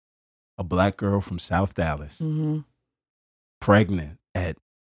a black girl from South Dallas, Mm-hmm. pregnant at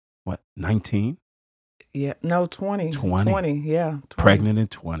what, 19? Yeah. No, 20. 20. 20. Yeah. 20. Pregnant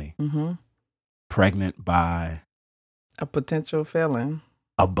at 20. Mm-hmm. Pregnant by A potential felon.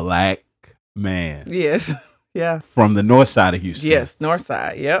 a black man Yes. Yeah. from the north side of Houston. Yes. North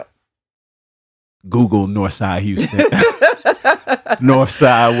side. Yep. Google north side Houston. North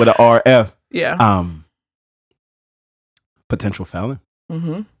side with a RF. Yeah. Potential felon.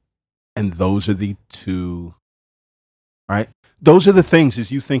 Mm-hmm. And those are the two, right? Those are the things as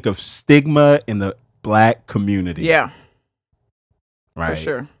you think of stigma in the black community. Yeah. Right. For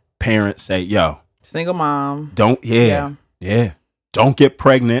sure. Parents say, yo, Single mom. don't, yeah. Don't get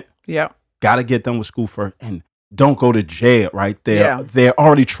pregnant. Yep. Got to get done with school first. And don't go to jail, right? Yeah. They're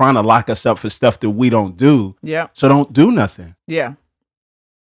already trying to lock us up for stuff that we don't do. Yeah. So don't do nothing. Yeah.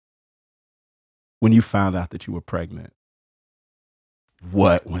 When you found out that you were pregnant,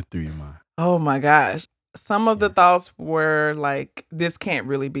 what went through your mind? Oh my gosh. Some of the thoughts were like, this can't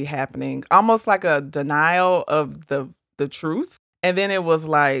really be happening. Almost like a denial of the truth. And then it was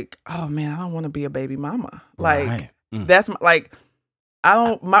like, oh man, I don't want to be a baby mama. Like Right. that's like, I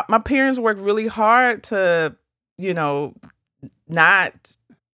don't, my parents worked really hard to, not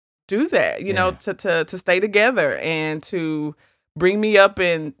do that, to stay together and to bring me up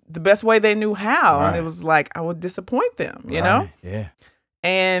in the best way they knew how. Right. And it was like, I would disappoint them, you Right. know? Yeah.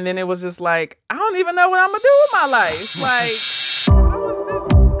 And then it was just like, I don't even know what I'm going to do with my life. Like, how was this?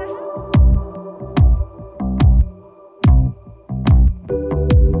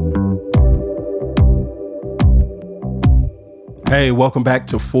 Hey, welcome back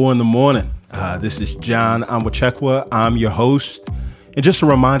to 4 in the Morning. This is John Amwachekwa. I'm your host. And just a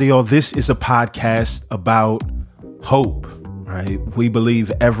reminder, y'all, this is a podcast about hope, right? We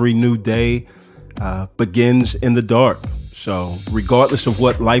believe every new day begins in the dark. So regardless of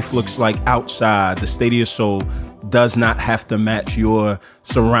what life looks like outside, the state of your soul does not have to match your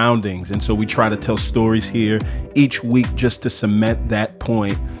surroundings. And so we try to tell stories here each week just to cement that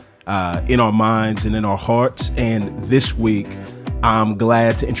point in our minds and in our hearts. And this week, I'm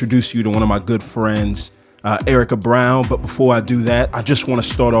glad to introduce you to one of my good friends, Erica Brown. But before I do that, I just want to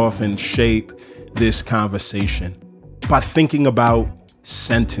start off and shape this conversation by thinking about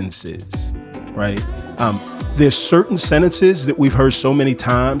sentences, right? There's certain sentences that we've heard so many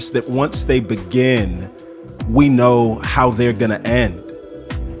times that once they begin, we know how they're going to end,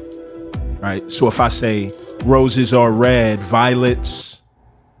 right? So if I say roses are red, violets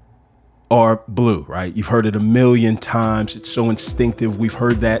are blue, right? You've heard it a million times. It's so instinctive. We've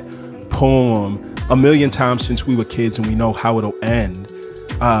heard that poem a million times since we were kids, and we know how it'll end.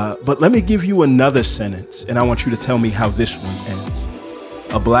 But let me give you another sentence, and I want you to tell me how this one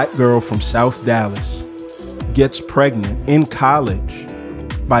ends. A black girl from South Dallas gets pregnant in college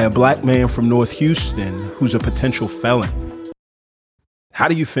by a black man from North Houston who's a potential felon. How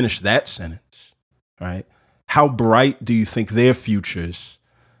do you finish that sentence, right? How bright do you think their futures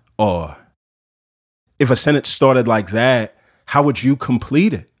are? If a sentence started like that, how would you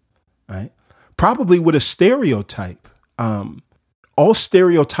complete it, right? Probably with a stereotype. All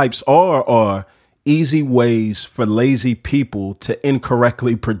stereotypes are easy ways for lazy people to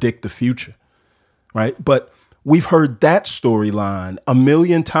incorrectly predict the future, right? But we've heard that storyline a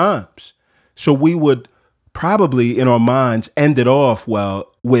million times. So we would probably in our minds end it off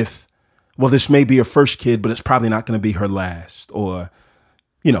with, this may be her first kid, but it's probably not going to be her last. Or,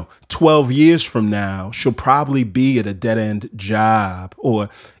 12 years from now, she'll probably be at a dead-end job. Or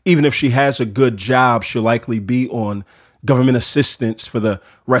even if she has a good job, she'll likely be on government assistance for the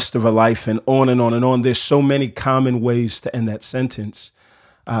rest of her life, and on and on and on. There's so many common ways to end that sentence.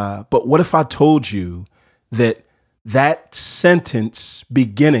 But what if I told you that sentence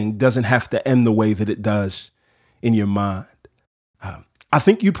beginning doesn't have to end the way that it does in your mind? I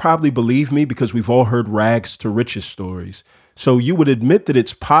think you'd probably believe me because we've all heard rags to riches stories. So you would admit that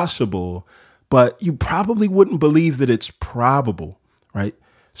it's possible, but you probably wouldn't believe that it's probable, right?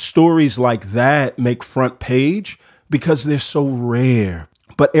 Stories like that make front page because they're so rare.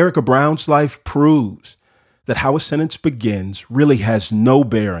 But Erica Brown's life proves that how a sentence begins really has no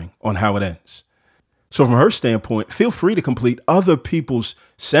bearing on how it ends. So from her standpoint, feel free to complete other people's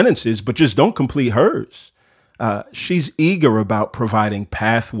sentences, but just don't complete hers. She's eager about providing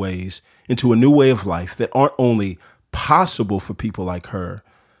pathways into a new way of life that aren't only possible for people like her,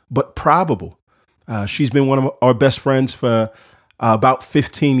 but probable. She's been one of our best friends for about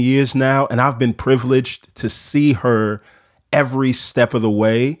 15 years now, and I've been privileged to see her every step of the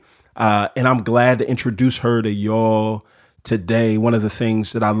way. And I'm glad to introduce her to y'all today. One of the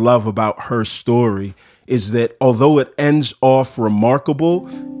things that I love about her story is that although it ends off remarkable,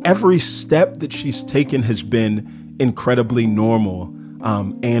 every step that she's taken has been incredibly normal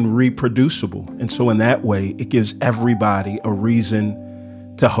and reproducible. And so in that way, it gives everybody a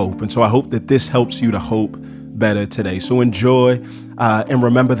reason to hope. And so I hope that this helps you to hope better today. So enjoy and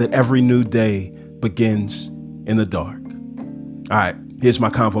remember that every new day begins in the dark. All right, here's my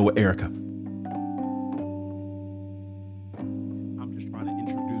convo with Erica. I'm just trying to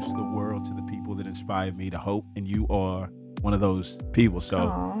introduce the world to the people that inspired me to hope, and you are one of those people. So,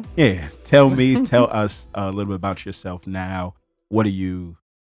 Aww. yeah, tell us a little bit about yourself now. What do you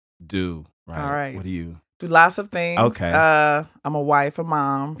do? Right? All right. What do you do? Lots of things. Okay. I'm a wife, a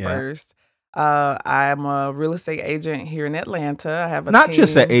mom first. I'm a real estate agent here in Atlanta. I have a not team.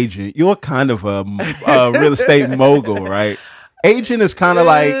 Just an agent. You're kind of a real estate mogul, right? Agent is kind of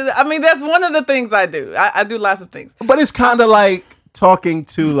like. I mean, that's one of the things I do. I do lots of things, but it's kind of like talking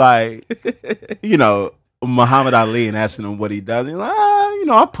to Muhammad Ali and asking him what he does. He's like,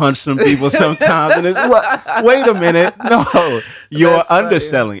 I punch some people sometimes, and it's wait a minute, no, you're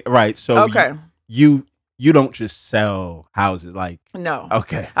underselling, right? So okay, you don't just sell houses, like no,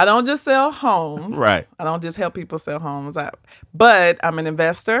 okay, I don't just sell homes, right? I don't just help people sell homes, but I'm an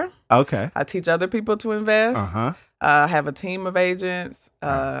investor. Okay, I teach other people to invest. I have a team of agents.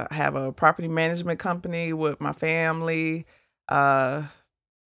 I have a property management company with my family. I'm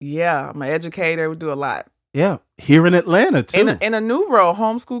an educator. We do a lot. Yeah, here in Atlanta too. In a new role,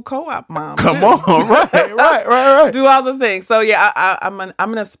 homeschool co-op mom. Come on, right. Do all the things. So yeah, I'm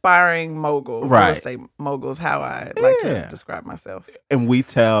an aspiring mogul. Right, real estate mogul is how I like to describe myself. And we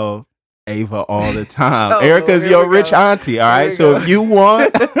tell Ava all the time, Erica's your rich auntie. All right, so if you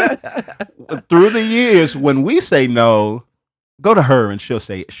want, through the years, when we say no, go to her and she'll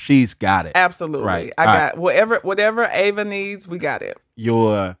say she's got it. Absolutely, right. I got whatever Ava needs. We got it.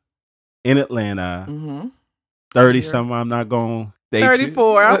 You're in Atlanta. 30 something. I'm not going.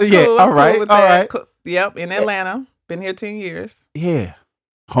 34. I'm cool. Yeah. All right. Cool with all that. right. Yep. In Atlanta. Been here 10 years. Yeah.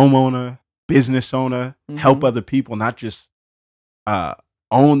 Homeowner, business owner, help other people, not just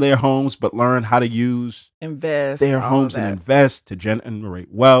own their homes, but learn how to invest their homes and invest to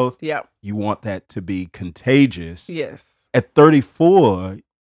generate wealth. Yep. You want that to be contagious. Yes. At 34,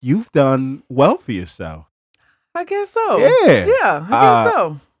 you've done well for yourself. I guess so. Yeah. Yeah. I guess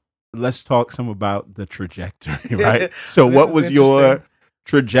so. Let's talk some about the trajectory, right? So what was your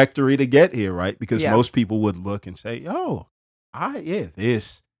trajectory to get here, right? Because most people would look and say,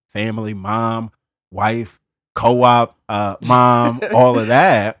 this family, mom, wife, co-op, mom, all of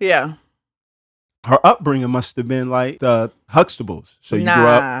that. Yeah. Her upbringing must have been like the Huxtables. So you grew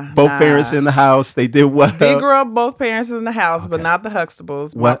up, both parents in the house. They did well. Did grow up both parents in the house, but not the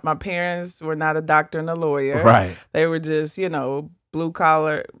Huxtables. My parents were not a doctor and a lawyer. Right. They were just, blue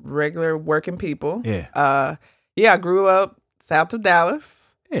collar, regular working people. Yeah. I grew up south of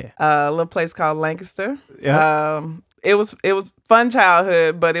Dallas. Yeah. A little place called Lancaster. Yeah. It was fun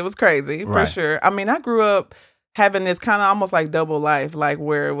childhood, but it was crazy for sure. I mean, I grew up having this kind of almost like double life, like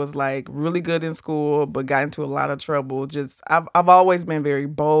where it was like really good in school, but got into a lot of trouble. Just I've always been very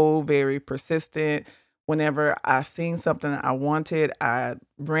bold, very persistent. Whenever I seen something I wanted, I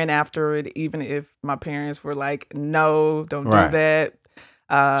ran after it, even if my parents were like, "No, don't do that."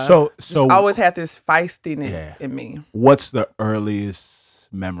 So always had this feistiness in me. What's the earliest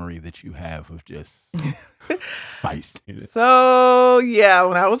memory that you have of just feistiness? So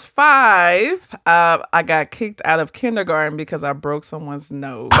when I was 5, I got kicked out of kindergarten because I broke someone's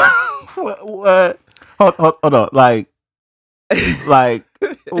nose. What? Hold on, like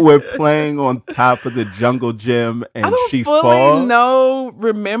we're playing on top of the jungle gym and she falls? I don't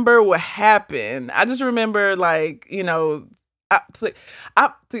fully remember what happened. I just remember like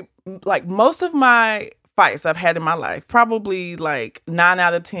most of my fights I've had in my life, probably like 9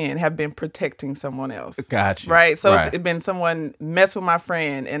 out of 10 have been protecting someone else. Gotcha. Right? So it's been someone mess with my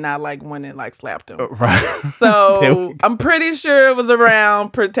friend and I went and slapped him. Right. So I'm pretty sure it was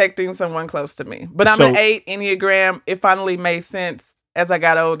around protecting someone close to me. But I'm an 8 Enneagram. It finally made sense as I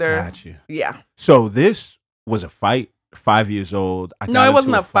got older. Gotcha. Yeah. So this was a fight, 5 years old. No, it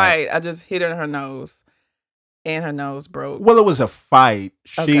wasn't a fight. I just hit her in her nose. And her nose broke. Well, it was a fight.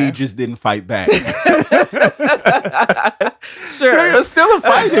 She just didn't fight back. Sure. It's still a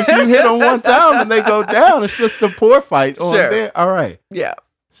fight if you hit them one time and they go down. It's just a poor fight on there. All right. Yeah.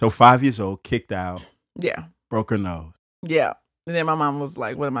 So 5 years old, kicked out. Yeah. Broke her nose. Yeah. And then my mom was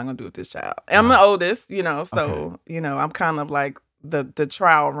like, what am I going to do with this child? And I'm the oldest, so, I'm kind of like the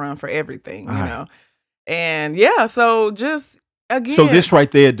trial run for everything, you know. And so just, again. So this right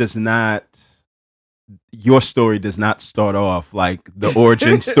there does not your story does not start off like the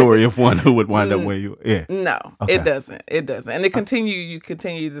origin story of one who would wind up where you. Yeah. No, Okay. it doesn't. It doesn't. And you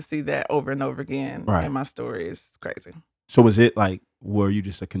continue to see that over and over again Right. in my story. It's crazy. So was it like, were you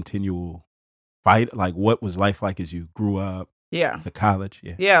just a continual fight? Like, what was life like as you grew up Yeah. to college?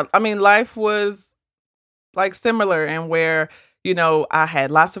 Yeah. Yeah. I mean, life was like similar and where, I had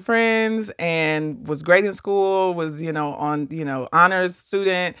lots of friends and was great in school, was, on, honors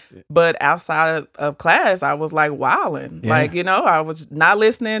student, Yeah. but outside of class, I was like wilding. Yeah. Like, I was not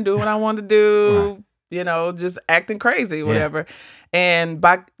listening, doing what I wanted to do, just acting crazy, Yeah. whatever. And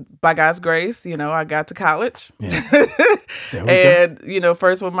by God's grace, I got to college. Yeah. There we And,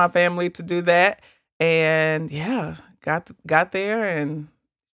 first with my family to do that. And yeah, got there and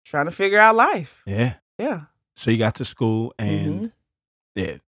trying to figure out life. Yeah. Yeah. So you got to school and Mhm.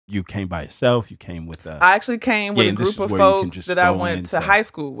 yeah, you came by yourself. You came with I actually came with Yeah, a and this group is of where you can folks just that I go went to into- high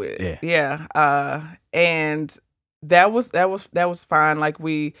school with. Yeah. Yeah. And that was fine. Like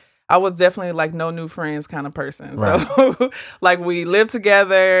I was definitely like no new friends kind of person. Right. So like we lived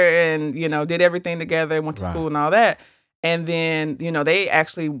together and, did everything together, went to Right. school and all that. And then, they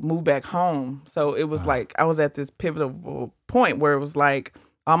actually moved back home. So it was Wow. like I was at this pivotal point where it was like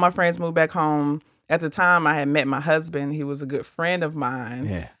all my friends moved back home. At the time I had met my husband. He was a good friend of mine.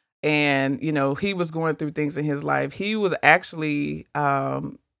 Yeah. And, he was going through things in his life. He was actually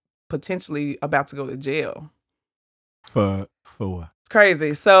potentially about to go to jail. For what? It's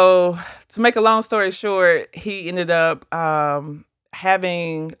crazy. So to make a long story short, he ended up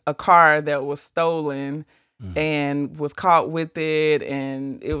having a car that was stolen and was caught with it.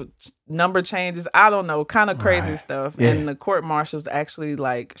 And it was number changes. I don't know, kind of crazy Right. stuff. Yeah. And the court marshals actually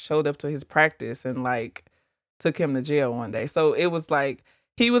like showed up to his practice and like took him to jail one day. So it was like,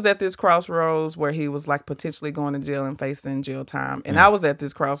 he was at this crossroads where he was like potentially going to jail and facing jail time. And Yeah. I was at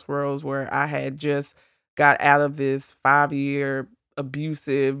this crossroads where I had just got out of this 5-year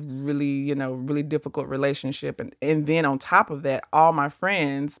abusive, really, really difficult relationship. And then on top of that, all my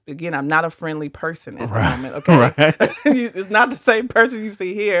friends, again, I'm not a friendly person at the Right. moment. Okay. Right. It's not the same person you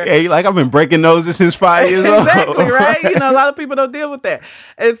see here. Yeah, you like, I've been breaking noses since 5 years old. Exactly, right? A lot of people don't deal with that.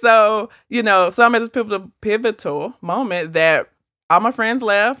 And so, so I'm at this pivotal moment that all my friends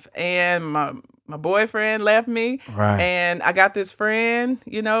left and my boyfriend left me. Right. And I got this friend,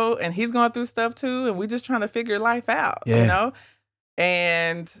 and he's going through stuff too. And we just trying to figure life out, Yeah.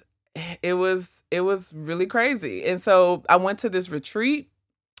 And it was really crazy. And so I went to this retreat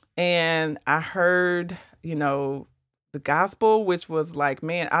and I heard, the gospel, which was like,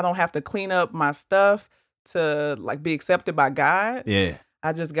 man, I don't have to clean up my stuff to like be accepted by God. Yeah.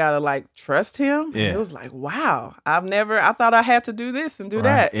 I just gotta like trust him. Yeah. And it was like, wow, I thought I had to do this and do Right.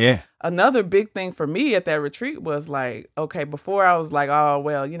 that. Yeah. Another big thing for me at that retreat was like, okay, before I was like, oh,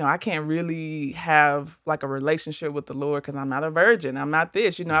 well, I can't really have like a relationship with the Lord because I'm not a virgin. I'm not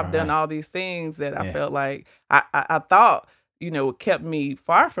this, I've done Right. all these things that I Yeah. felt like I thought, kept me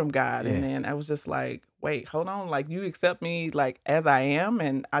far from God. Yeah. And then I was just like, wait, hold on. Like you accept me like as I am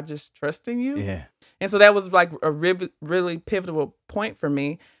and I just trust in you. Yeah. And so that was like a really pivotal point for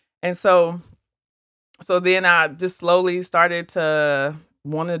me. And so then I just slowly started to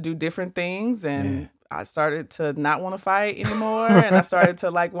want to do different things and Yeah. I started to not want to fight anymore and I started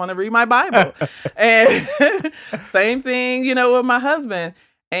to like want to read my Bible. And same thing, with my husband.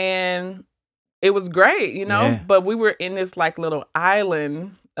 And it was great, Yeah. but we were in this like little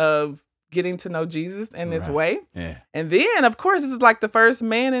island of getting to know Jesus in this Right. way. Yeah. And then, of course, this is like the first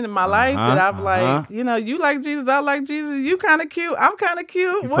man in my life that I've Uh-huh. like, you like Jesus, I like Jesus. You kind of cute. I'm kind of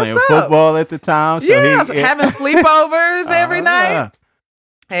cute. You What's playing up? football at the time. So Yeah, so having sleepovers every night. Uh-huh.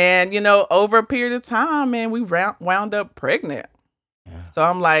 And, over a period of time, man, we wound up pregnant. Yeah. So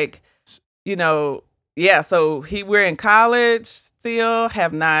I'm like, yeah, so we're in college still,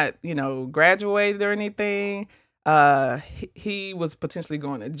 have not, graduated or anything. He was potentially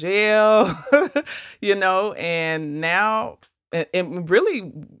going to jail, and now, and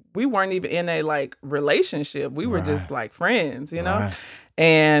really, we weren't even in a like relationship. We were just Right. like friends, Right.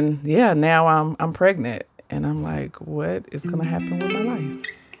 And yeah, now I'm pregnant, and I'm like, what is gonna happen with my life?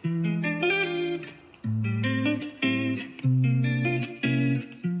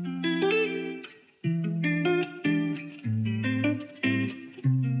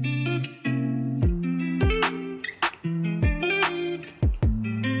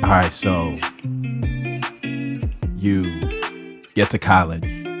 All right. So you get to college,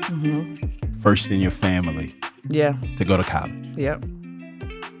 hmm first in your family Yeah. to go to college. Yep.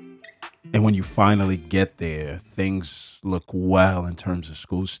 And when you finally get there, things look well in terms of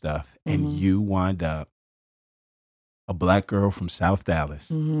school stuff. And Mhm. you wind up a black girl from South Dallas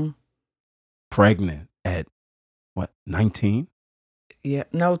hmm pregnant at what, 19? Yeah.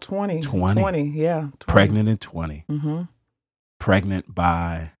 No, 20. 20. 20. Yeah. 20. Pregnant at 20. Mm-hmm. Pregnant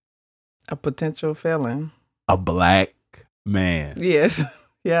by A potential felon. a black man Yes.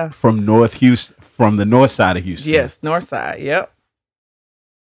 Yeah. from North Houston, from the north side of Houston. Yes. North side. Yep.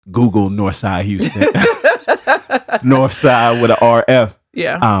 Google North Side Houston. North side with a RF.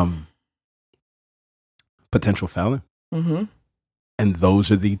 Yeah. Potential felon. Mm-hmm. And those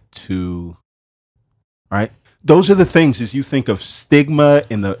are the two, right? Those are the things as you think of stigma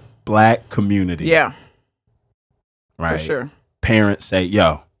in the black community. Yeah. Right. For sure. Parents say,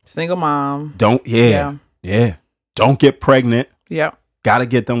 yo, Single mom. don't, yeah. Don't get pregnant. Yep. Got to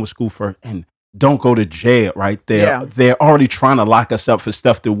get done with school first. And don't go to jail, right? Yeah. They're already trying to lock us up for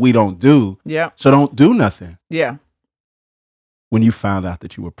stuff that we don't do. Yep. So don't do nothing. Yeah. When you found out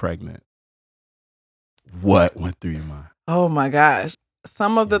that you were pregnant, what went through your mind? Oh my gosh.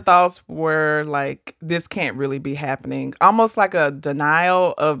 Some of the thoughts were like, this can't really be happening. Almost like a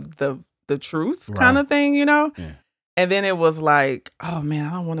denial of the truth kind of thing, you know? Yeah. And then it was like, oh man,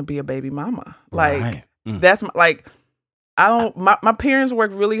 I don't want to be a baby mama. Like, Right. that's like, I don't, my parents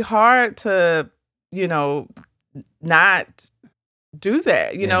worked really hard to, you know, not do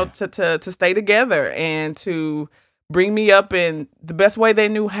that, you know, to stay together and to bring me up in the best way they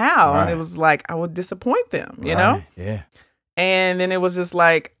knew how. Right. And it was like, I would disappoint them, you know? Yeah. And then it was just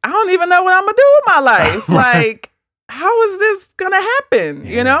like, I don't even know what I'm going to do with my life. Like, how is this going to happen?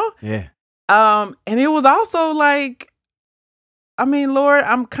 You know? Yeah. And it was also like, I mean, Lord,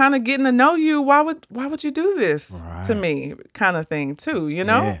 I'm kind of getting to know you. Why would you do this to me? Kind of thing too, you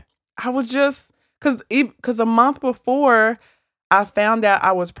know? Yeah. I was just, cause a month before I found out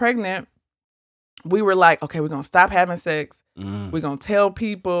I was pregnant, we were like, okay, we're going to stop having sex. We're going to tell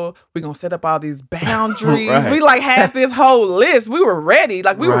people. We're going to set up all these boundaries. Right. We like had this whole list. We were ready.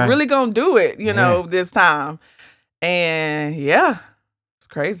 Like we were really going to do it, you know, this time. And yeah, it's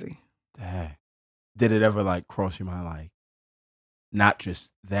crazy. Dang. Did it ever like cross your mind, like, not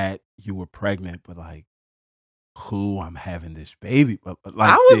just that you were pregnant, but like, who I'm having this baby? But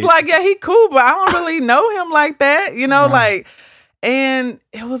like, I was like, yeah, he cool, but I don't really know him like that, you know, like, and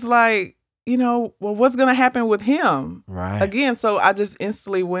it was like, you know, well, what's going to happen with him? Right. Again, so I just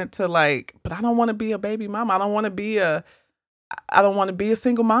instantly went to like, but I don't want to be a baby mama. I don't want to be a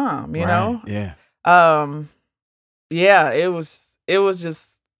single mom, you know? Yeah. Yeah, it was just,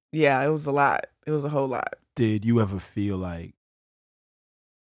 yeah, it was a lot. It was a whole lot. Did you ever feel like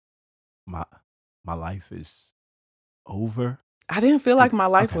my life is over? I didn't feel like my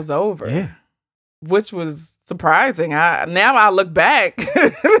life was over. Yeah. Which was surprising. Now I look back.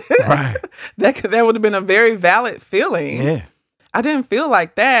 Right. That would have been a very valid feeling. Yeah. I didn't feel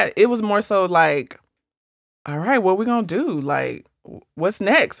like that. It was more so like, all right, what are we gonna do? Like, what's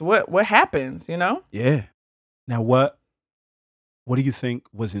next? What happens? You know? Yeah. Now, what do you think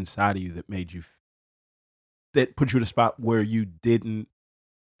was inside of you that made you that put you in a spot where you didn't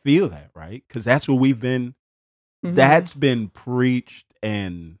feel that, right? Because that's what we've been. Mhm. That's been preached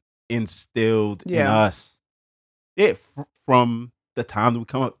and instilled in us. Yeah, from the time that we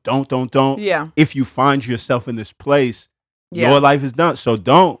come up. Don't. Yeah. If you find yourself in this place, Yeah. your life is done. So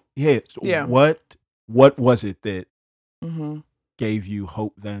don't. Yeah. So Yeah. What was it that Mm-hmm. gave you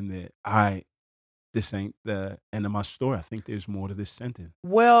hope then that this ain't the end of my story? I think there's more to this sentence.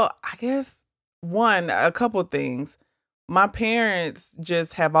 Well, I guess a couple things. My parents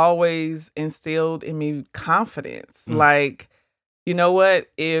just have always instilled in me confidence. Like, you know what?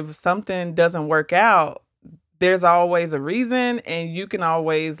 If something doesn't work out, there's always a reason and you can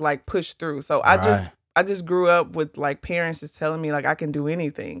always like push through. So I just grew up with like parents just telling me like I can do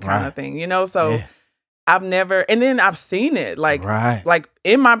anything kind of thing, you know? So I've never, and then I've seen it like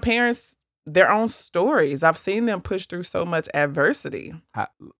in my parents, their own stories. I've seen them push through so much adversity.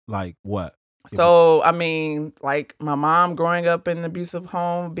 Like what? So, I mean, like my mom growing up in an abusive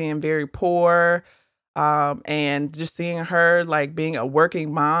home, being very poor, and just seeing her like being a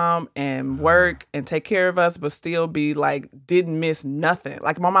working mom and work and take care of us, but still be like, didn't miss nothing.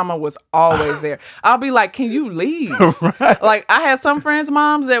 Like my mama was always there. I'll be like, can you leave? Like I had some friends'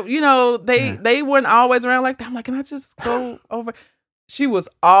 moms that, you know, they weren't always around like that. I'm like, can I just go over? She was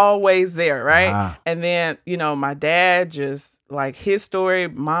always there, right? Wow. And then, you know, my dad just like his story,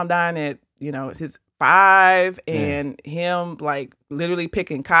 mom dying at, you know, his 5 and him like literally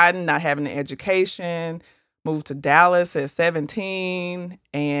picking cotton, not having an education, moved to Dallas at 17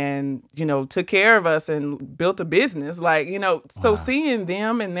 and, you know, took care of us and built a business. Like, you know, so seeing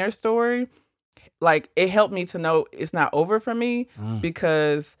them and their story, like it helped me to know it's not over for me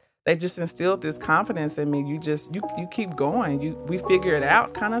because they just instilled this confidence in me. You keep going. We figure it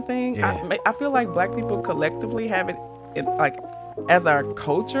out, kind of thing. Yeah. I feel like Black people collectively have it in, like, as our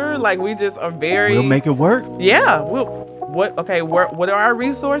culture. Like, we just are very. We'll make it work. Yeah. What are our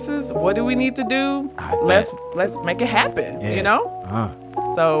resources? What do we need to do? Let's make it happen. Yeah. You know.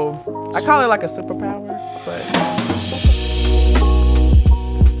 So I call it like a superpower, but.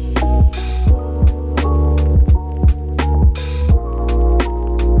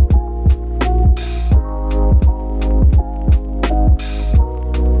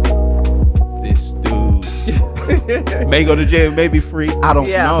 May go to jail, may be free. I don't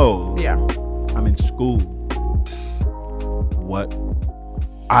know. Yeah. I'm in school. What?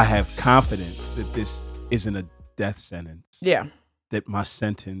 I have confidence that this isn't a death sentence. Yeah. That my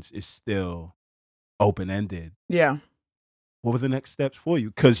sentence is still open-ended. Yeah. What were the next steps for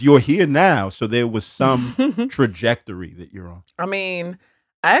you? Because you're here now, so there was some trajectory that you're on. I mean,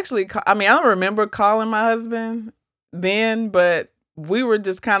 I don't remember calling my husband then, but we were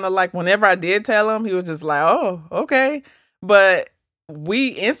just kind of like, whenever I did tell him, he was just like, oh, okay. But we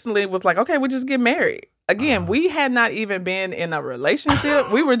instantly was like, okay, we just get married. Again, we had not even been in a relationship.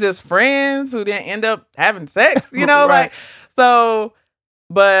 We were just friends who didn't end up having sex, you know, Right. like, so,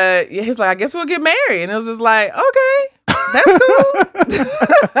 but yeah, he's like, I guess we'll get married. And it was just like, okay, that's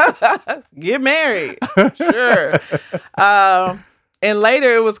cool. Get married. Sure. And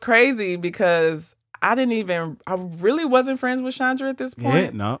later it was crazy because I really wasn't friends with Chandra at this point.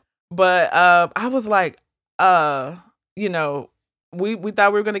 Yeah, no. But I was like, you know, we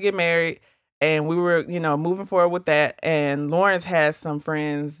thought we were going to get married and we were, you know, moving forward with that. And Lawrence had some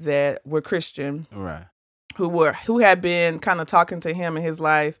friends that were Christian. Right. Who had been kind of talking to him in his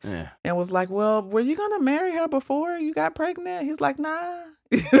life. Yeah. And was like, well, were you going to marry her before you got pregnant? He's like, nah.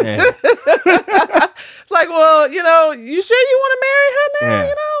 Yeah. It's like, well, you know, you sure you want to marry her now, Yeah.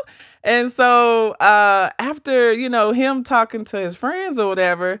 you know? And so after, you know, him talking to his friends or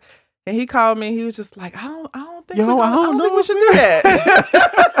whatever, and he called me, he was just like, I don't think we should do that.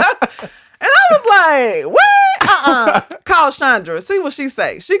 And I was like, what? Call Chandra. See what she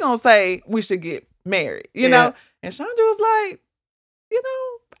say. She gonna say we should get married, you know? And Chandra was like, you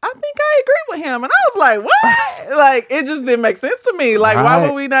know, I think I agree with him. And I was like, what? Like, it just didn't make sense to me. Like, why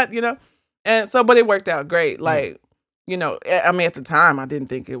would we not, you know? And so, but it worked out great. Like, you know, I mean, at the time, I didn't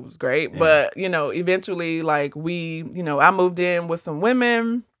think it was great. But, you know, eventually, like, I moved in with some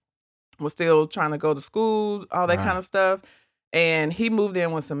women, was still trying to go to school, all that kind of stuff. And he moved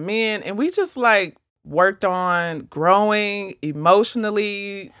in with some men. And we just, like, worked on growing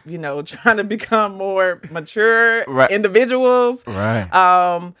emotionally, you know, trying to become more mature individuals. Right.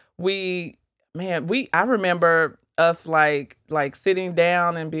 I remember us like sitting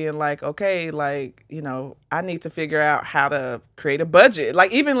down and being like, okay, like, you know, I need to figure out how to create a budget.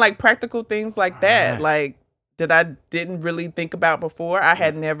 Like, even like practical things like that, like that I didn't really think about before. I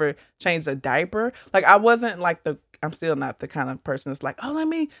had never changed a diaper. Like, I wasn't like I'm still not the kind of person that's like, oh, let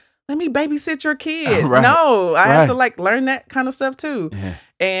me babysit your kid. No, I had to like learn that kind of stuff too. Yeah.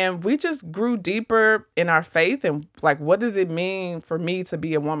 And we just grew deeper in our faith and like, what does it mean for me to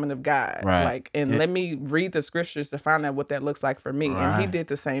be a woman of God? Right. Like, and let me read the scriptures to find out what that looks like for me. Right. And he did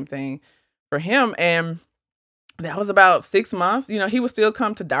the same thing for him. And that was about 6 months. You know, he would still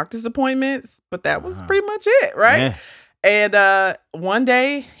come to doctor's appointments, but that was pretty much it. Right. Yeah. And one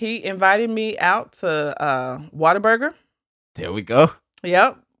day he invited me out to Whataburger. There we go.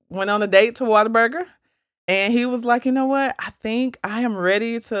 Yep. Went on a date to Whataburger. And he was like, you know what? I think I am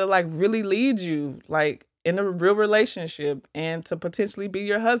ready to like really lead you like in a real relationship and to potentially be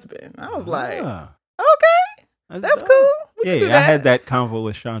your husband. I was like, okay, that's cool. We can do that. I had that convo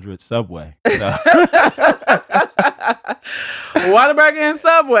with Chandra at Subway. So. Whataburger and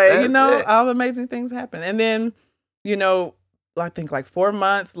Subway, That's you know, it. all amazing things happen. And then, you know, I think like 4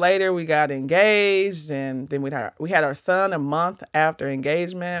 months later, we got engaged, and then we had our son a month after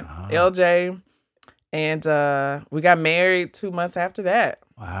engagement, LJ. And we got married 2 months after that.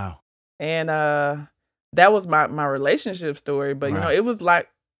 Wow. And that was my relationship story. But, you know, it was like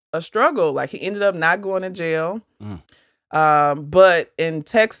a struggle. Like, he ended up not going to jail. But in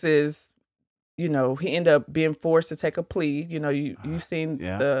Texas, you know, he ended up being forced to take a plea. You know, you've seen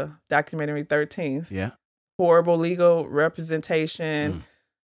the documentary 13th. Yeah. Horrible legal representation.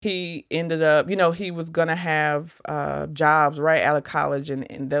 He ended up, you know, he was going to have jobs right out of college,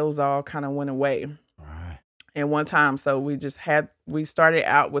 and those all kind of went away. And one time, so we started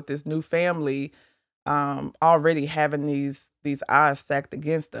out with this new family, already having these odds stacked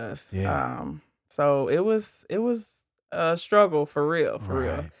against us. Yeah. So it was a struggle for real.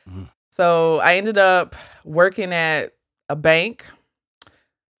 So I ended up working at a bank.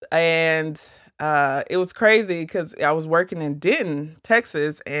 And it was crazy because I was working in Denton,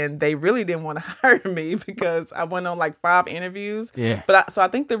 Texas, and they really didn't want to hire me because I went on like 5 interviews. Yeah. So I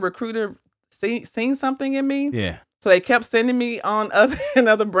think the recruiter seen something in me. Yeah. So they kept sending me on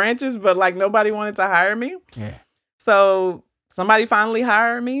other branches, but like nobody wanted to hire me. Yeah. So somebody finally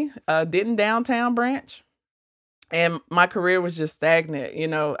hired me, Denton downtown branch, and my career was just stagnant.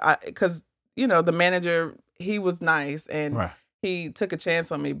 Because the manager, he was nice and Right. he took a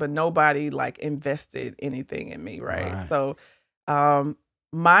chance on me, but nobody like invested anything in me, right? Right. So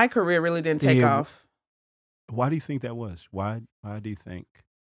my career really didn't take Yeah. off. Why do you think that was? Why do you think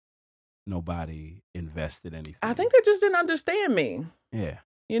nobody invested anything? I think they just didn't understand me. Yeah.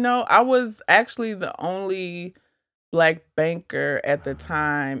 I was actually the only Black banker at the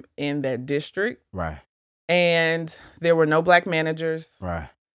time in that district, Right. and there were no Black managers. Right.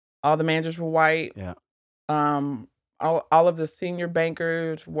 All the managers were white. Yeah. All of the senior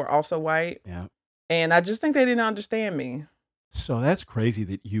bankers were also white. Yeah. And I just think they didn't understand me. So that's crazy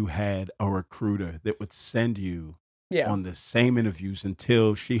that you had a recruiter that would send you Yeah. on the same interviews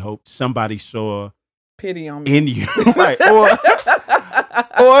until she hoped somebody saw Pity on me. in you, right?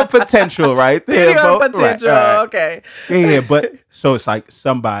 Or potential, right? Pity They're on both- potential. right. Okay. Yeah, but so it's like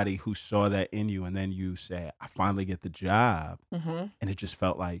somebody who saw that in you, and then you said, "I finally get the job," hmm and it just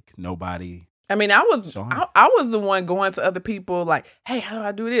felt like nobody. I mean, I was Sorry. I was the one going to other people like, "Hey, how do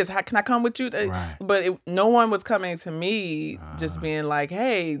I do this? How can I come with you?" Right. But no one was coming to me, just being like,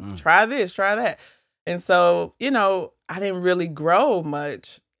 "Hey, Mm. try this, try that." And so, I didn't really grow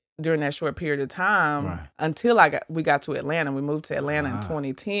much during that short period of time Right. until we got to Atlanta. We moved to Atlanta in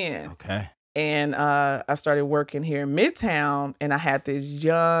 2010, Okay. and I started working here in Midtown, and I had this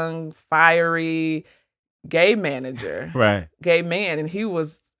young, fiery gay manager, Right. gay man, and he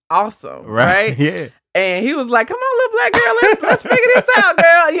was awesome, Right. right? Yeah. And he was like, "Come on, little Black girl, let's figure this out,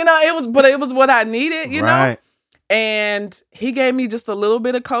 girl." It was what I needed, Right. And he gave me just a little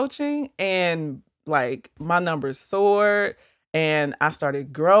bit of coaching, and like my numbers soared, and I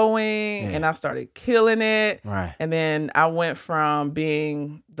started growing, Yeah. and I started killing it. Right. And then I went from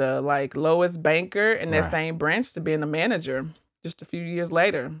being the like lowest banker in that Right. same branch to being a manager just a few years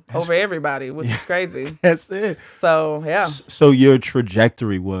later That's over everybody, which is crazy. That's it. So yeah, So your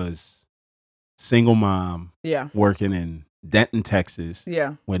trajectory was single mom yeah, working in Denton, Texas,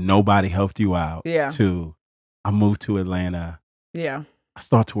 yeah, when nobody helped you out. Yeah. To I moved to Atlanta. yeah, I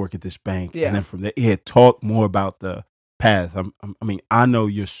start to work at this bank, Yeah. and then from there, talk more about the path. I know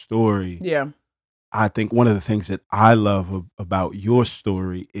your story. yeah, I think one of the things that I love about your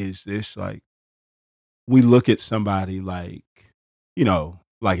story is this: like, we look at somebody like,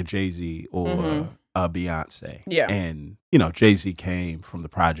 like a Jay-Z or Mhm. a Beyonce, Yeah. and Jay-Z came from the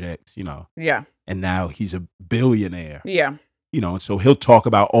projects, yeah, and now he's a billionaire, yeah, and so he'll talk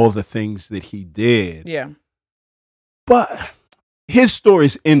about all the things that he did, yeah. but his story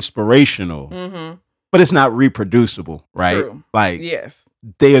is inspirational, Mm-hmm. but it's not reproducible, right? True. Like, Yes.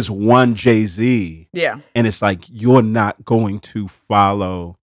 there's one Jay-Z, Yeah. and it's like you're not going to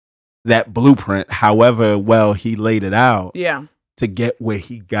follow that blueprint, however well he laid it out, Yeah. to get where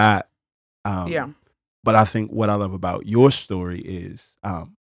he got. Yeah. But I think what I love about your story is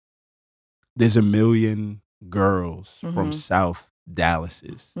there's a million girls from Mhm. South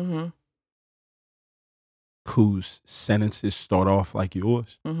Dallas's Mm-hmm. whose sentences start off like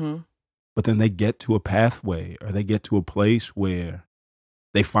yours, Mm-hmm. but then they get to a pathway or they get to a place where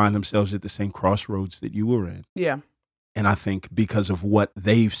they find themselves at the same crossroads that you were in. Yeah. And I think because of what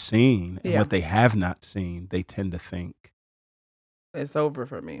they've seen and Yeah. what they have not seen, they tend to think It's over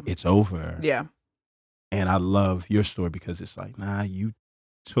for me. it's over. Yeah. And I love your story because it's like, nah, you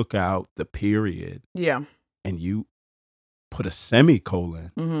took out the period Yeah. and you put a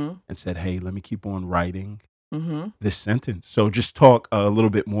semicolon Mm-hmm. and said, hey, let me keep on writing Mm-hmm. this sentence. So just talk a little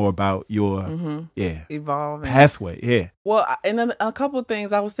bit more about your Mm-hmm. Evolving. pathway. Yeah. Well, and then a couple of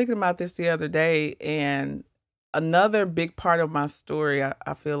things. I was thinking about this the other day, and another big part of my story,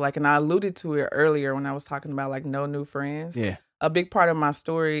 I feel like, and I alluded to it earlier when I was talking about like no new friends. Yeah. A big part of my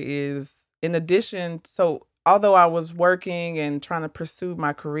story is, in addition, so although I was working and trying to pursue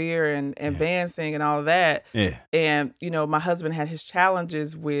my career and advancing and all of that, Yeah. and my husband had his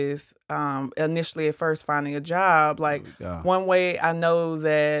challenges with initially at first finding a job. Like, There we go. one way I know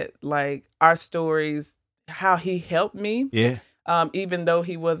that like our stories, how he helped me, Yeah. even though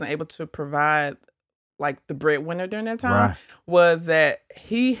he wasn't able to provide like the breadwinner during that time, Right. was that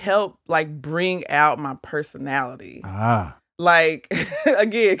he helped like bring out my personality. Ah. Like,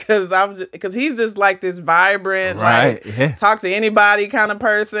 again, because he's just like this vibrant, Right. like, Yeah. talk to anybody kind of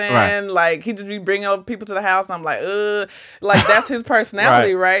person. Right. Like, he just be bringing up people to the house. And I'm like, like, that's his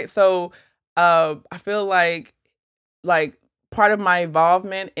personality, right? So, I feel like part of my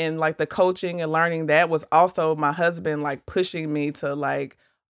involvement in like the coaching and learning that was also my husband like pushing me to like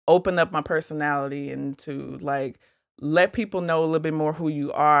open up my personality and to like let people know a little bit more who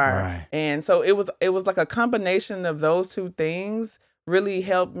you are. Right. And so it was like a combination of those two things really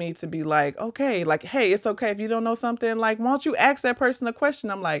helped me to be like, okay, like, hey, it's okay if you don't know something. Like, why don't you ask that person a question?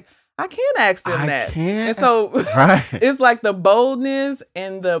 I'm like, I can't ask them that. And so Right. it's like the boldness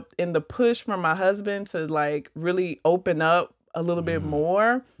and the push from my husband to like really open up a little bit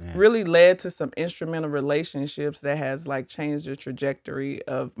more really led to some instrumental relationships that has like changed the trajectory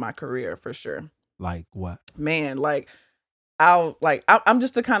of my career for sure. Like what? Man, like I'm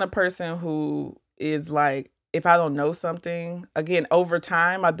just the kind of person who is like, if I don't know something, again, over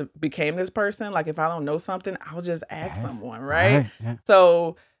time, I became this person. Like, if I don't know something, I'll just ask someone, right? Yeah.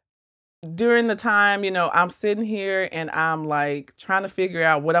 So during the time, I'm sitting here and I'm like trying to figure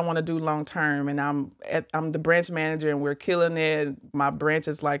out what I want to do long term. And I'm the branch manager and we're killing it. My branch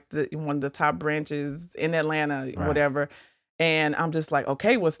is like one of the top branches in Atlanta, whatever. And I'm just like,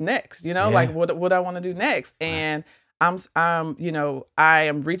 okay, what's next? Like what I want to do next. And I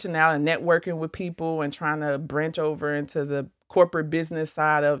am reaching out and networking with people and trying to branch over into the corporate business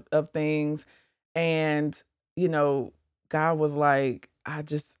side of things. And, God was like,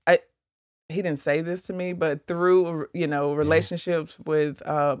 he didn't say this to me, but through, relationships with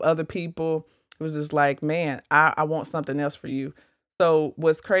other people, it was just like, man, I want something else for you. So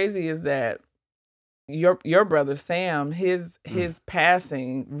what's crazy is that your brother Sam, his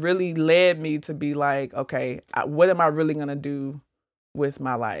passing really led me to be like, okay, what am I really gonna do with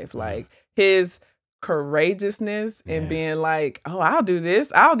my life? Like his courageousness and being like, oh, I'll do this.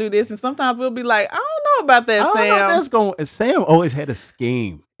 And sometimes we'll be like, I don't know about that, Sam. Sam always had a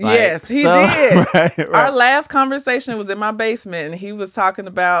scheme. Like, yes, he did. Right. Our last conversation was in my basement and he was talking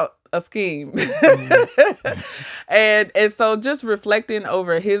about a scheme. And so just reflecting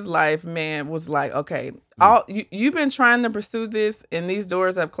over his life, man, was like, okay, you've been trying to pursue this and these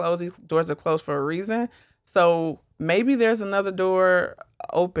doors have closed. These doors have closed for a reason. So maybe there's another door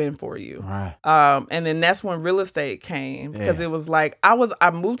open for you. Right. And then that's when real estate came because it was like,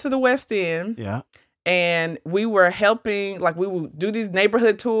 I moved to the West End. Yeah. And we were helping, like we would do these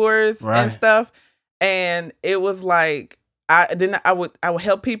neighborhood tours and stuff. And it was like, I would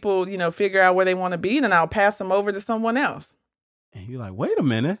help people, figure out where they want to be, and then I'll pass them over to someone else. And you're like, wait a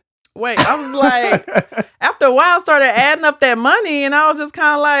minute. I was like, after a while, I started adding up that money, and I was just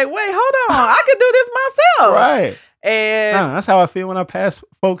kind of like, wait, hold on, I could do this myself. Right. And that's how I feel when I pass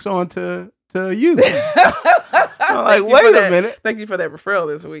folks on to you. I'm like, wait a minute. Thank you for that referral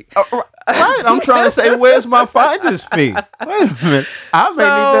this week. Right. I'm trying to say, where's my finder's fee? Wait a minute. I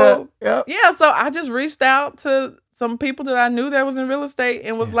may need to. Yeah. So I just reached out to some people that I knew that was in real estate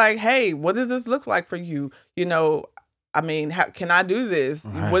and was like, hey, what does this look like for you? I mean, how can I do this?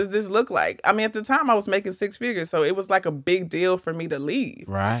 Right. What does this look like? I mean, at the time I was making 6 figures, so it was like a big deal for me to leave.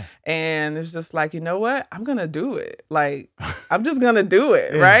 Right. And it's just like, you know what? I'm going to do it. Like, I'm just going to do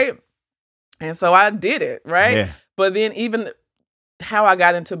it. Right. And so I did it. Right. Yeah. But then even how I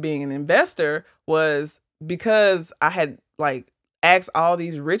got into being an investor was because I had like asked all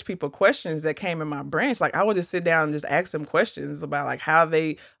these rich people questions that came in my branch. Like I would just sit down and just ask them questions about like how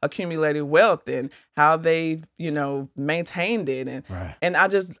they accumulated wealth and how they, maintained it. And and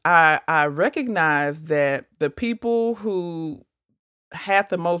I recognized that the people who had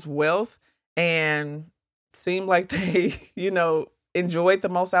the most wealth and seemed like they, enjoyed the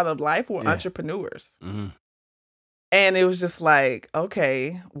most out of life were entrepreneurs. Mm-hmm. And it was just like,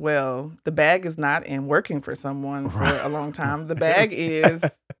 okay, well, the bag is not in working for someone for a long time. The bag is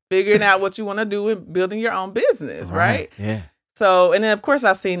figuring out what you want to do and building your own business, right? Yeah. So, and then of course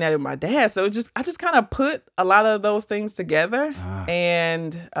I seen that with my dad. So I just kind of put a lot of those things together.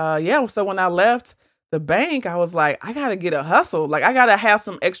 And so when I left the bank, I was like, I got to get a hustle. Like I got to have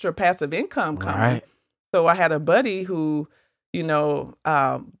some extra passive income coming. Right. So I had a buddy who,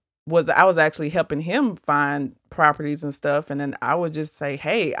 I was actually helping him find properties and stuff. And then I would just say,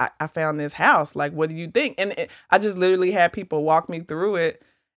 hey, I found this house. Like, what do you think? And I just literally had people walk me through it.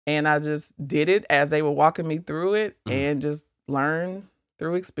 And I just did it as they were walking me through it and just learn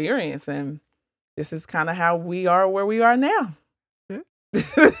through experience. And this is kind of how we are where we are now.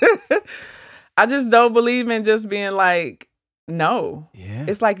 I just don't believe in just being like, no. Yeah.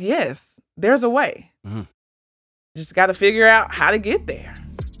 It's like, yes, there's a way. Just got to figure out how to get there.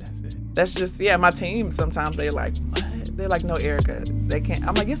 That's just, my team, sometimes they're like, what? They're like, no, Erica, they can't.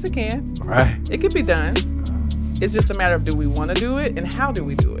 I'm like, yes, it can. Right. It can be done. It's just a matter of, do we want to do it, and how do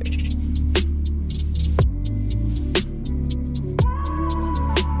we do it?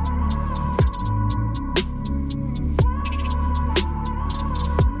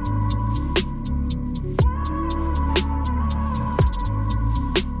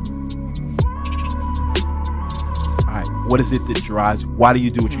 What is it that drives? Why do you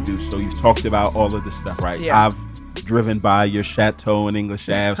do what you do? So you've talked about all of this stuff, right? Yeah. I've driven by your chateau in English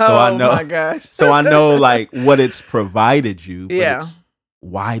Ave, so I know. Oh my gosh! So I know like what it's provided you. But Yeah.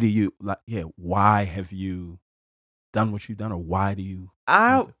 Why do you like? Yeah. Why have you done what you've done, or why do you?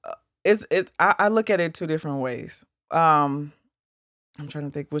 I look at it two different ways. I'm trying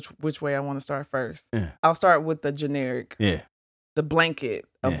to think which way I want to start first. Yeah. I'll start with the generic, Yeah. the blanket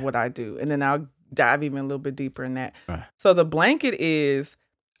of Yeah. what I do, and then I'll dive even a little bit deeper in that. Right. So the blanket is,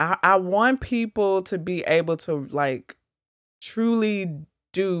 I want people to be able to like truly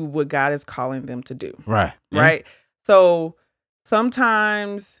do what God is calling them to do. Right. Yeah. Right. So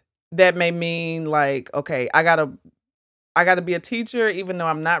sometimes that may mean like, okay, I gotta be a teacher, even though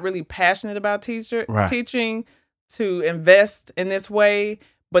I'm not really passionate about Right. teaching, to invest in this way.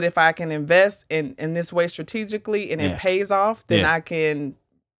 But if I can invest in this way strategically and Yeah. it pays off, then Yeah. I can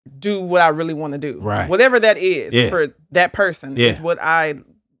do what I really want to do. Right. Whatever that is Yeah. for that person Yeah. is what I'm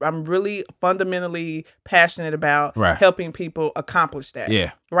really fundamentally passionate about, Right. helping people accomplish that.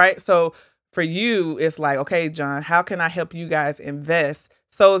 Yeah. Right. So for you, it's like, okay, John, how can I help you guys invest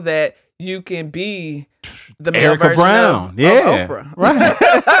so that you can be the male Erica version Brown. of Yeah. Oprah? Right.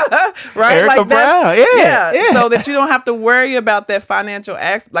 Right. Erica Like that's- Brown. Yeah. Yeah. So that you don't have to worry about that financial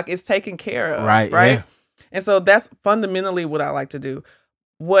aspect, like it's taken care of. Right. Right. Yeah. And so that's fundamentally what I like to do.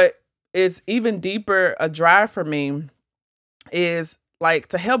 What is even deeper a drive for me is like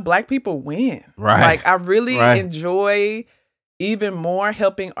to help Black people win. Right. Like I really Right. enjoy even more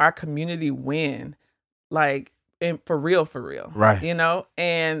helping our community win. Like for real. Right. You know,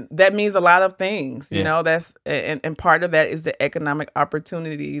 and that means a lot of things. You Yeah. know, that's and part of that is the economic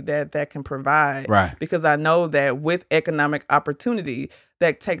opportunity that can provide. Right. Because I know that with economic opportunity,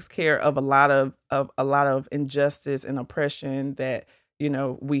 that takes care of a lot of injustice and oppression that, you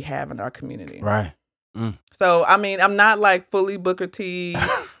know, we have in our community. Right. So I mean, I'm not like fully Booker T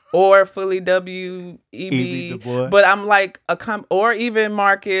or fully Evie WEB, Du Bois. but I'm like or even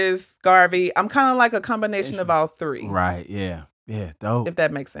Marcus Garvey. I'm kind of like a combination of all three. Right. Yeah. Yeah. Dope. If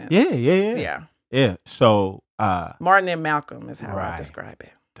that makes sense. Yeah. Yeah. Yeah. Yeah. Yeah. So, Martin and Malcolm is how Right. I describe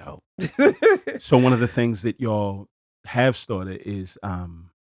dope. it. So one of the things that y'all have started is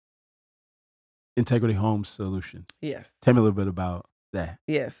Integrity Home Solutions. Yes. Tell me a little bit about that.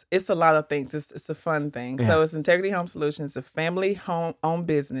 Yes, it's a lot of things. It's a fun thing. Yeah. So it's Integrity Home Solutions, a family home-owned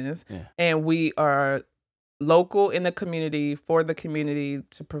business, Yeah. and we are local in the community for the community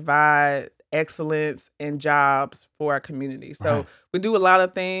to provide excellence and jobs for our community. So Right. we do a lot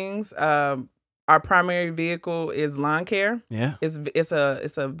of things. Our primary vehicle is lawn care. Yeah. It's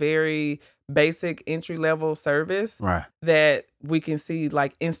a very basic entry level service Right. that we can see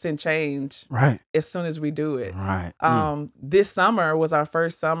like instant change Right. as soon as we do it. Right. This summer was our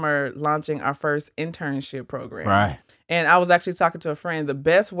first summer launching our first internship program. Right. And I was actually talking to a friend. The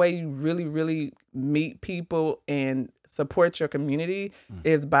best way you really, really meet people and support your community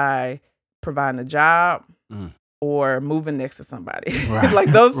is by providing a job or moving next to somebody. Right.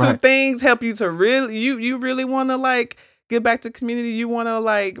 Like those two Right. things help you to really, you really want to like get back to community. You want to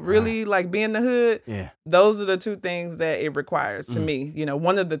like really like be in the hood. Yeah. Those are the two things that it requires to me, you know,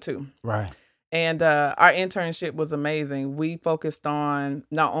 one of the two. Right. And our internship was amazing. We focused on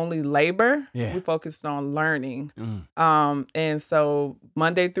not only labor, Yeah. we focused on learning. And so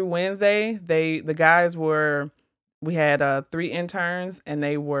Monday through Wednesday, we had 3 interns and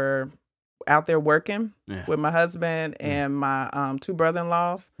they were out there working Yeah. with my husband and my 2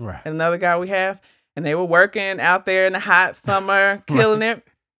 brother-in-laws Right. and another guy we have. And they were working out there in the hot summer, killing it.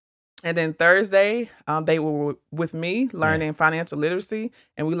 And then Thursday, they were with me learning financial literacy.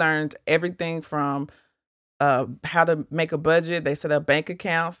 And we learned everything from how to make a budget. They set up bank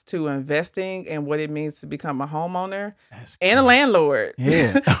accounts to investing and what it means to become a homeowner and a landlord.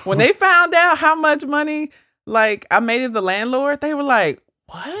 Yeah. When they found out how much money like I made as a landlord, they were like,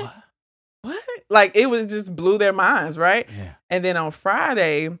 what? Like it was just blew their minds, right? Yeah. And then on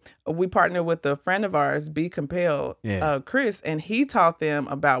Friday, we partnered with a friend of ours, Be Compelled, Yeah. Chris, and he taught them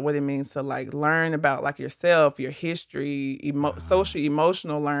about what it means to like learn about like yourself, your history, social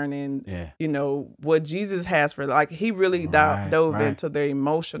emotional learning, Yeah. you know, what Jesus has for like he really Right, dove right. into the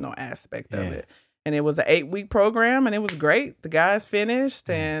emotional aspect of Yeah. it. And it was an 8-week program, and it was great. The guys finished,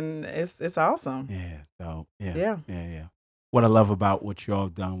 and it's awesome. Yeah, dope. Yeah, Yeah. yeah, yeah. What I love about what y'all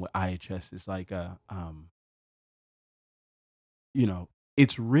have done with IHS is like you know,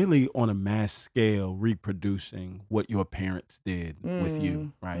 it's really on a mass scale reproducing what your parents did with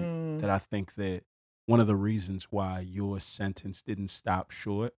you, right? That I think that one of the reasons why your sentence didn't stop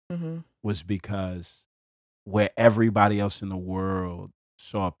short Mm-hmm. was because where everybody else in the world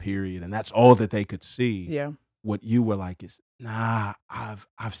saw a period and that's all that they could see, Yeah. what you were like is, nah,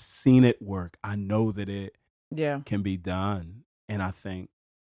 I've seen it work. I know that it Yeah. can be done. And I think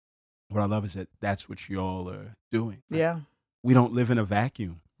what I love is that that's what y'all are doing. Like, Yeah. we don't live in a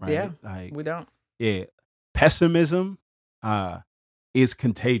vacuum, right? Yeah. Like, We don't. yeah, pessimism is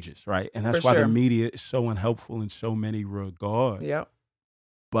contagious, right? And that's For why the sure. media is so unhelpful in so many regards. Yep.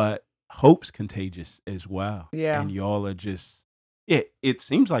 But hope's contagious as well. Yeah. And y'all are just, yeah, it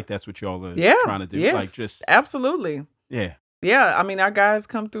seems like that's what y'all are Yeah. trying to do. Yes. Like, just, Absolutely. yeah, Yeah. I mean, our guys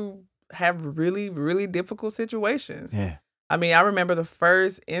come through, have really, really difficult situations. yeah, I mean, I remember the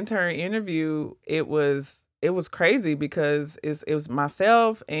first intern interview, it was crazy because it was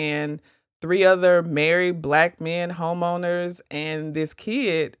myself and 3 other married Black men, homeowners, and this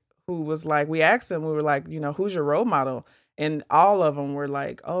kid who was like, we asked him, we were like, who's your role model? And all of them were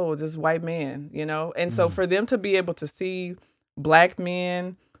like, oh, this white man, And so for them to be able to see Black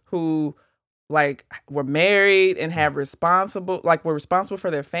men who like were married and have were responsible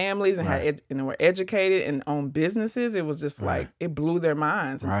for their families and Right. and were educated and owned businesses, it was just like Right. it blew their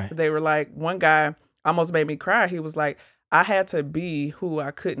minds. And Right. they were like, one guy almost made me cry. He was like, I had to be who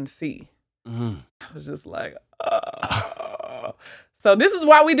I couldn't see. Mm. I was just like, oh. So this is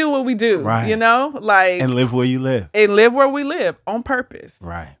why we do what we do, Right. like And live where you live. and live where we live on purpose.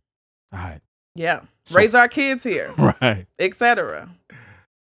 Right. All right. Yeah. So- Raise our kids here, Right. etc.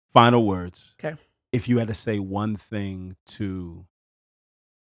 Final words. Okay. If you had to say one thing to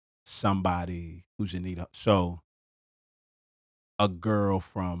somebody who's in need of, so a girl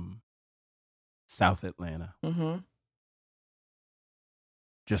from South Atlanta Mm-hmm.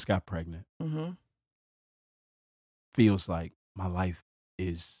 just got pregnant, Mm-hmm. feels like my life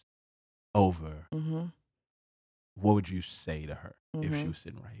is over. Mm-hmm. What would you say to her if she Mhm. was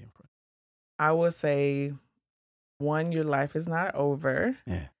sitting right here in front I would say, one, your life is not over. of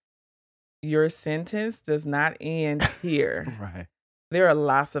you? Your sentence does not end here. Yeah. Right. There are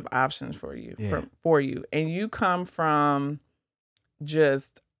lots of options for you, Yeah. for you, and you come from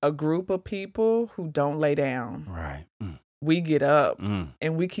just a group of people who don't lay down. Right. We get up Mm.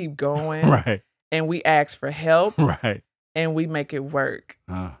 and we keep going, Right. and we ask for help, Right. and we make it work.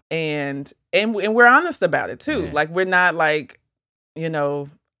 Uh, And we're honest about it too. Yeah. Like we're not like, we're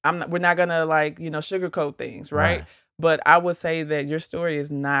not gonna like, sugarcoat things, right? But I would say that your story is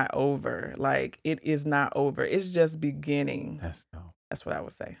not over. Like it is not over. It's just beginning. That's dope. That's what I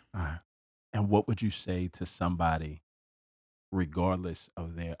would say. All right. And what would you say to somebody, regardless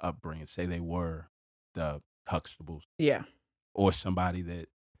of their upbringing? Say they were the Huxtables Yeah. or somebody that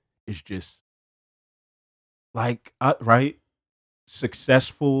is just like, right?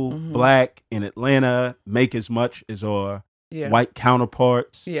 Successful Mhm. Black in Atlanta, make as much as our Yeah. white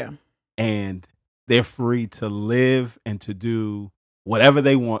counterparts. Yeah. And they're free to live and to do whatever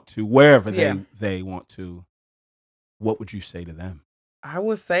they want to, wherever Yeah. they want to. What would you say to them? I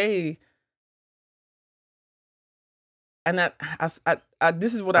would say, and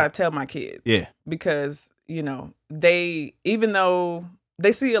this is what I tell my kids. Yeah. Because, they, even though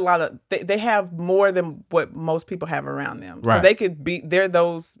they see a lot of, they have more than what most people have around them. Right. So they could be, they're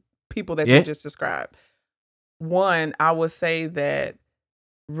those people that Yeah. you just described. One, I would say that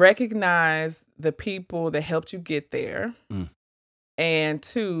recognize the people that helped you get there. Mm. And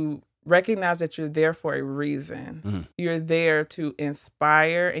 2, recognize that you're there for a reason. Mm. You're there to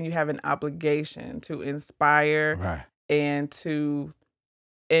inspire, and you have an obligation to inspire Right. and to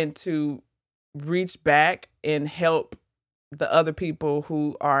reach back and help the other people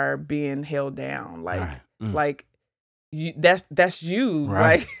who are being held down. Like Right. Mm. like you, that's you.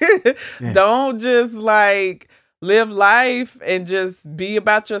 Right. Like Yeah. don't just like live life and just be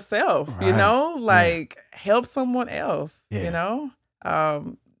about yourself, Right. like help someone else, Yeah.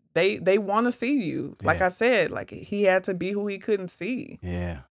 They want to see you. Like Yeah. I said, like he had to be who he couldn't see.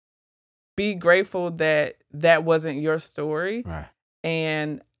 Yeah. Be grateful that that wasn't your story. Right.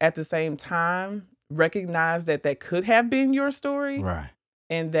 And at the same time, recognize that that could have been your story Right.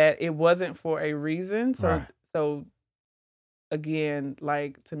 and that it wasn't for a reason. Right. So again,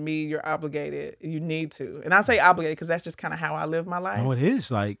 like to me, you're obligated. You need to. And I say obligated because that's just kind of how I live my life. No, it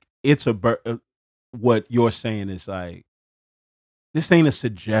is like it's what you're saying is like this ain't a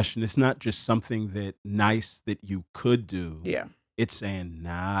suggestion. It's not just something that nice that you could do. Yeah. It's saying,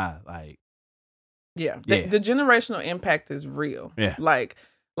 nah, like, Yeah. Yeah. The generational impact is real. Yeah. Like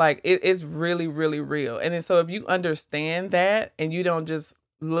it's really, really real. And then so if you understand that and you don't just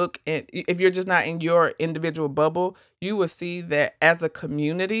look at, if you're just not in your individual bubble, you will see that as a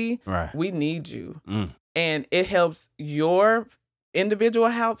community, right. we need you. Mm. And it helps your individual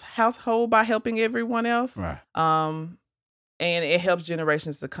household by helping everyone else. Right. And it helps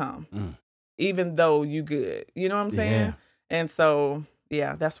generations to come, even though you good. You know what I'm saying? Yeah. And so,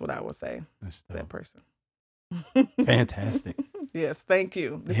 yeah, that's what I would say That's to that dope. person. Fantastic. Yes, thank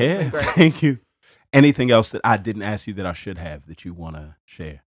you. This has been great. Thank you. Anything else that I didn't ask you that I should have that you want to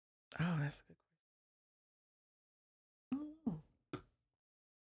share? Oh, that's good.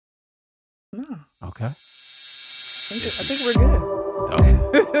 No, Okay. I think we're good.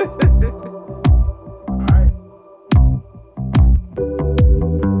 Dope.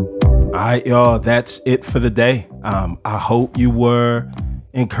 All right, y'all, that's it for the day. I hope you were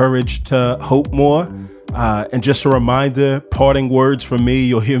encouraged to hope more. And just a reminder, parting words from me,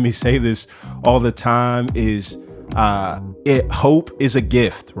 you'll hear me say this all the time, is hope is a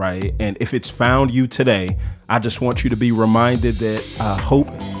gift, right? And if it's found you today, I just want you to be reminded that hope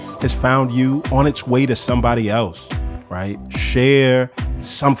has found you on its way to somebody else, right? Share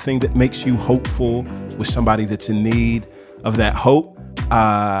something that makes you hopeful with somebody that's in need of that hope.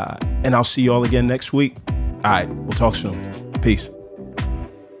 And I'll see you all again next week. All right, we'll talk soon. Peace.